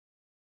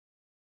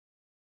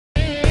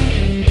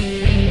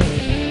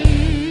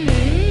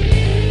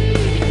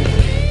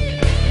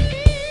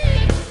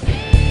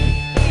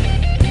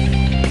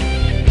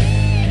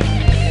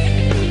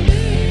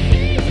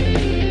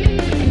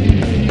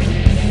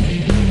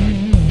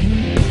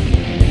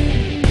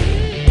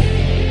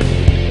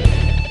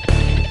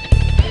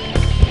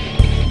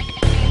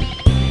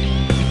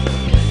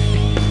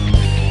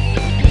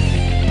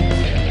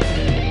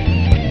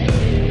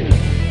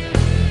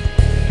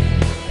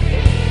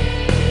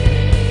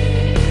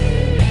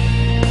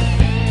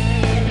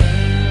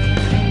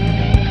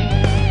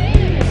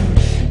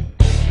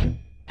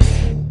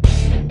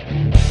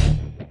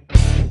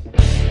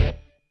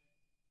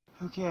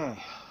Okay,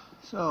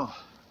 so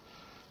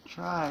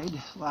tried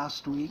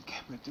last week,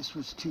 but this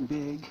was too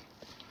big.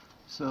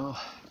 So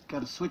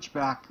got a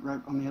switchback right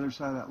on the other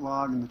side of that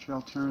log, and the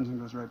trail turns and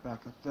goes right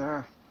back up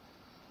there.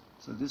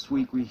 So this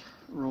week we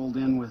rolled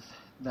in with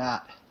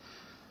that.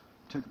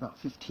 Took about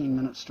 15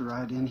 minutes to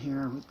ride in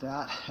here with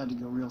that. Had to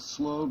go real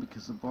slow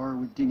because the bar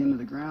would dig into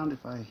the ground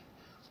if I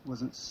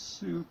wasn't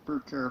super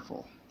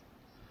careful.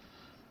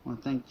 I want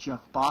to thank Jeff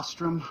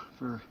Bostrom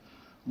for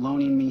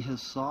loaning me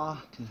his saw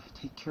to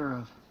take care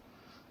of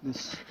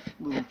this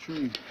little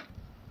tree.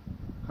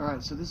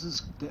 Alright, so this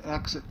is the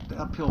exit, the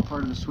uphill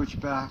part of the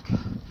switchback,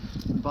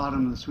 the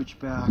bottom of the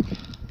switchback,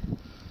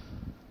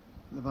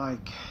 the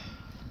bike,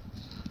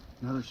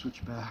 another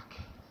switchback,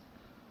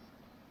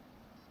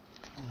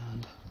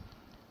 and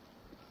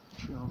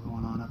trail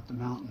going on up the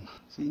mountain.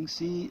 So you can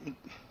see it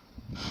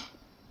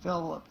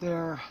fell up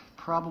there,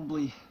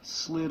 probably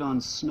slid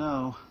on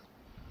snow.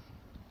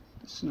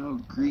 The snow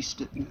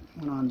greased it and it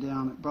went on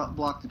down. It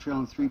blocked the trail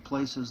in 3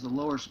 places. The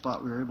lower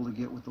spot we were able to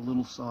get with the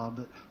little saw,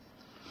 but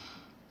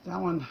that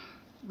one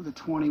with a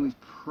 20 we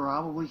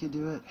probably could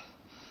do it.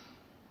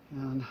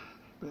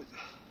 But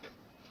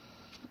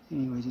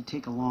anyways, it'd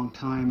take a long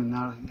time, and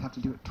now you have to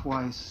do it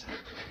twice.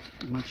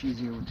 It's much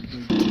easier with the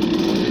big.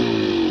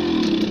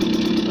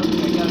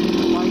 Okay, I gotta get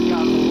the bike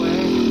out of the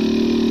way.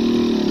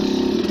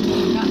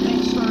 And that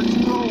thing starts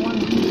rolling.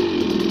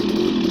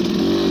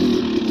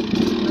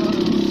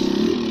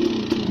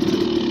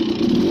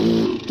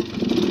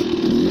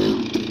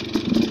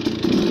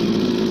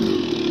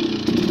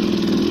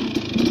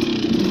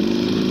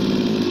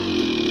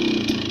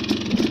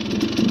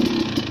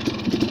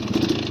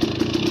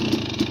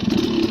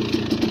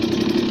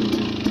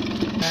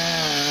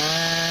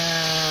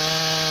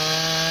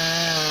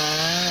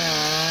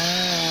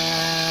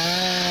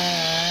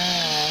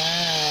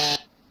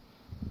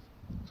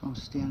 So I'm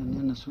standing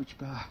in the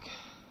switchback.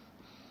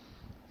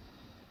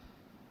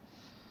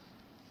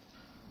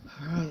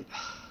 Alright,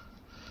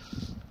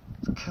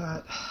 let's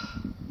cut.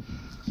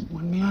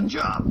 One-man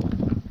job.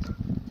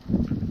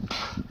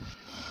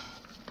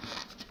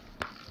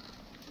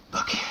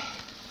 Okay.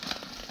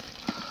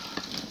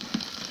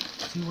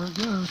 See where it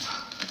goes.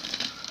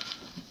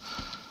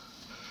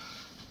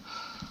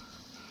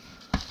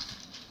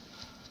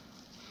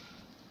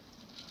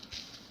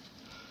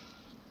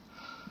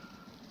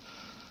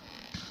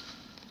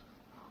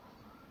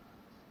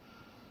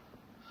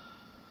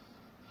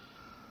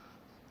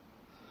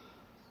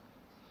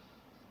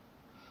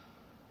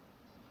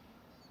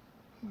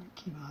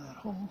 Came out of that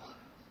hole.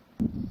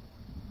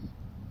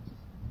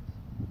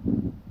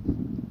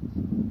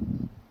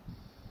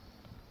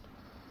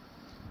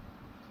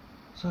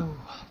 So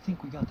I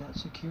think we got that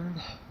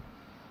secured.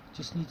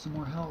 Just need some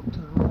more help to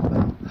roll it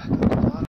out back up the bottom.